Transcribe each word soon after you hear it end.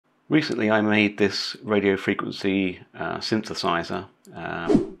Recently I made this radio frequency synthesizer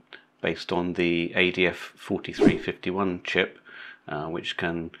based on the ADF4351 chip, which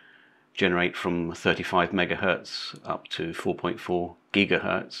can generate from 35 megahertz up to 4.4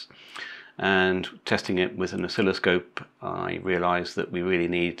 gigahertz. And testing it with an oscilloscope, I realized that we really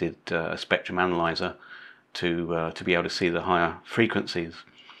needed a spectrum analyzer to be able to see the higher frequencies.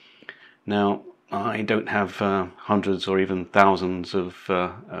 Now, I don't have hundreds or even thousands of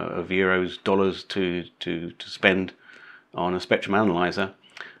euros, dollars to spend on a spectrum analyzer,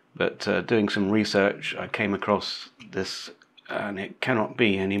 but doing some research I came across this, and it cannot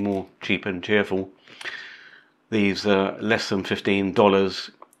be any more cheap and cheerful. These are less than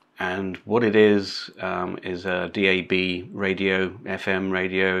 $15, and what it is a DAB radio, FM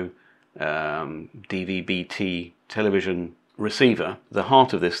radio, DVB-T television receiver. The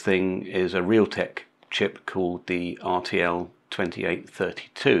heart of this thing is a Realtek chip called the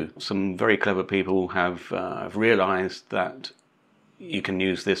RTL2832. Some very clever people have realized that you can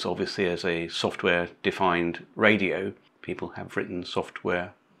use this obviously as a software-defined radio. People have written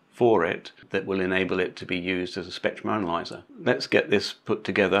software for it that will enable it to be used as a spectrum analyzer. Let's get this put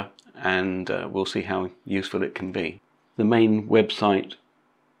together and we'll see how useful it can be. The main website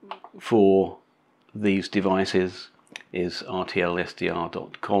for these devices is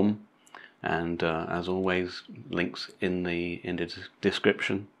RTL-SDR.com, and as always, links in the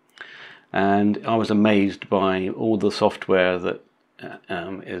description. And I was amazed by all the software that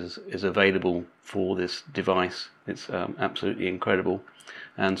is available for this device. It's absolutely incredible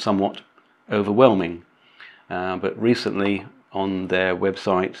and somewhat overwhelming. But recently on their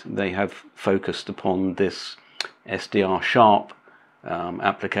website they have focused upon this SDR Sharp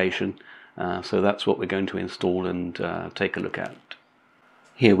application. So that's what we're going to install and take a look at.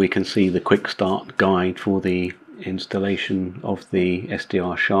 Here we can see the quick start guide for the installation of the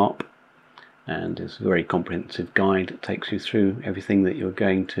SDR Sharp, and it's a very comprehensive guide. It takes you through everything that you're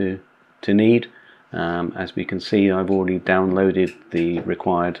going to need. As we can see, I've already downloaded the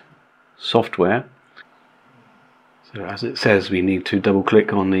required software. So as it says, we need to double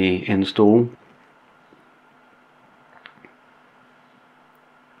click on the install.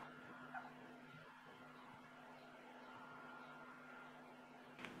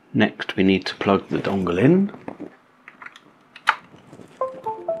 Next we need to plug the dongle in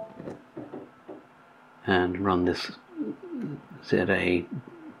and run this ZA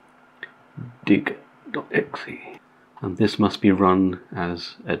dig.exe, and this must be run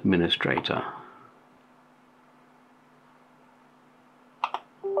as administrator.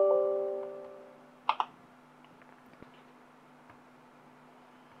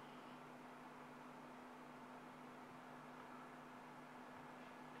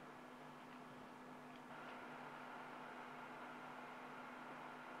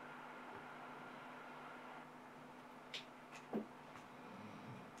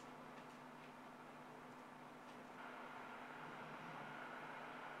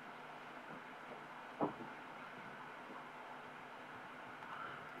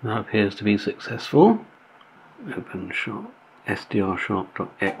 That appears to be successful. Open Sharp,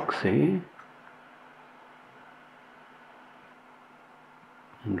 SDR-Sharp.exe,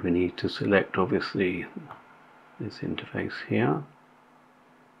 and we need to select obviously this interface here.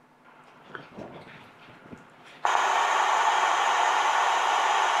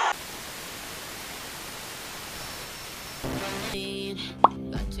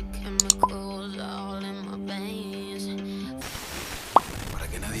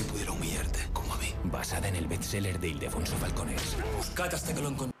 Basada en el bestseller de Ildefonso Falcones. Buscad hasta que lo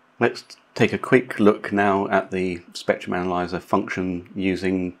encontré. Let's take a quick look now at the spectrum analyzer function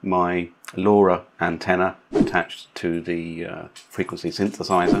using my LoRa antenna attached to the frequency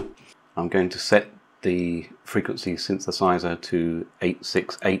synthesizer. I'm going to set the frequency synthesizer to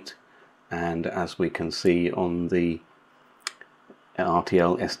 868, and as we can see on the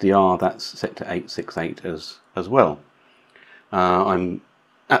RTL-SDR, that's set to 868 as well. I'm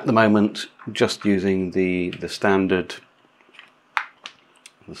at the moment just using the standard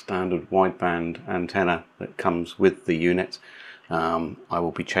wideband antenna that comes with the unit. I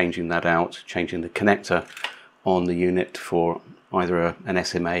will be changing that out, changing the connector on the unit for either an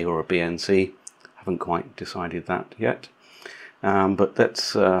SMA or a BNC. Haven't quite decided that yet, but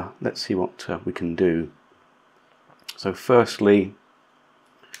let's see what we can do. So firstly,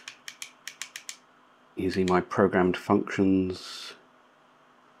 using my programmed functions,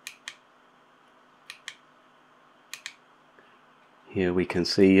 here we can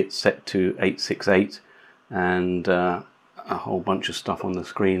see it's set to 868, and a whole bunch of stuff on the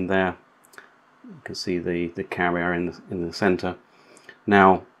screen there. You can see the carrier in the center.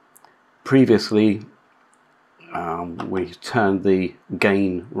 Now previously we turned the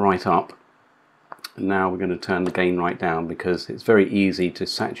gain right up. Now we're going to turn the gain right down, because it's very easy to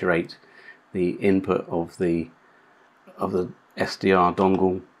saturate the input of the SDR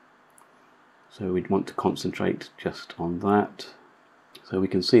dongle. So we'd want to concentrate just on that. So we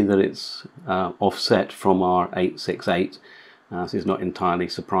can see that it's offset from our 868. This is not entirely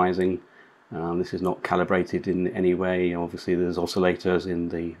surprising. This is not calibrated in any way. Obviously there's oscillators in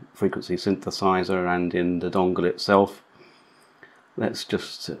the frequency synthesizer and in the dongle itself. Let's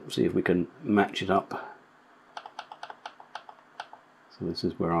just see if we can match it up. So this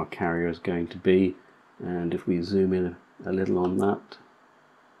is where our carrier is going to be, and if we zoom in a little on that,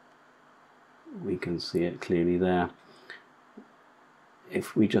 we can see it clearly there.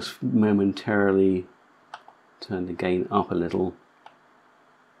 If we just momentarily turn the gain up a little,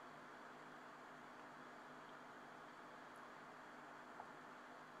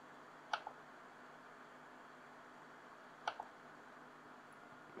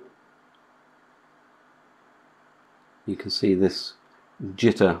 you can see this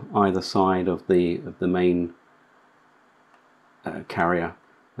jitter either side of the main carrier.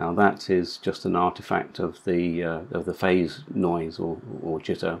 Now that is just an artifact of the phase noise or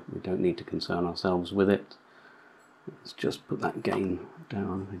jitter. We don't need to concern ourselves with it. Let's just put that gain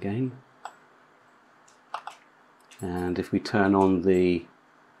down again. And if we turn on the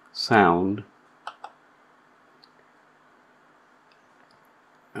sound,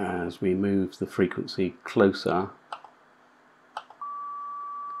 as we move the frequency closer,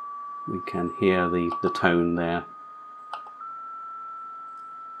 we can hear the tone there.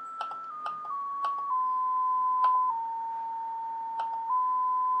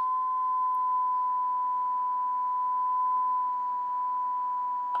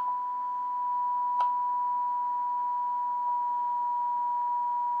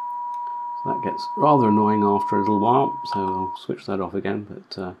 So that gets rather annoying after a little while, so I'll switch that off again,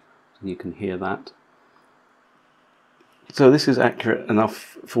 but you can hear that. So this is accurate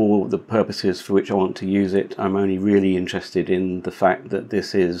enough for the purposes for which I want to use it. I'm only really interested in the fact that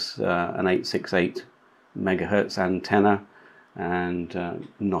this is an 868 megahertz antenna and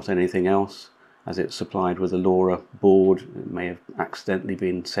not anything else. As it's supplied with a LoRa board, it may have accidentally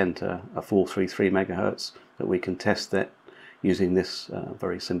been sent a 433 megahertz, but we can test that using this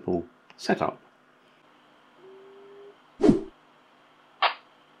very simple setup.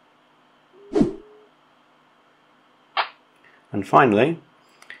 And finally,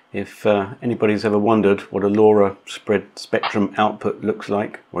 if anybody's ever wondered what a LoRa spread spectrum output looks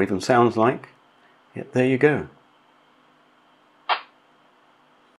like, or even sounds like, yeah, there you go.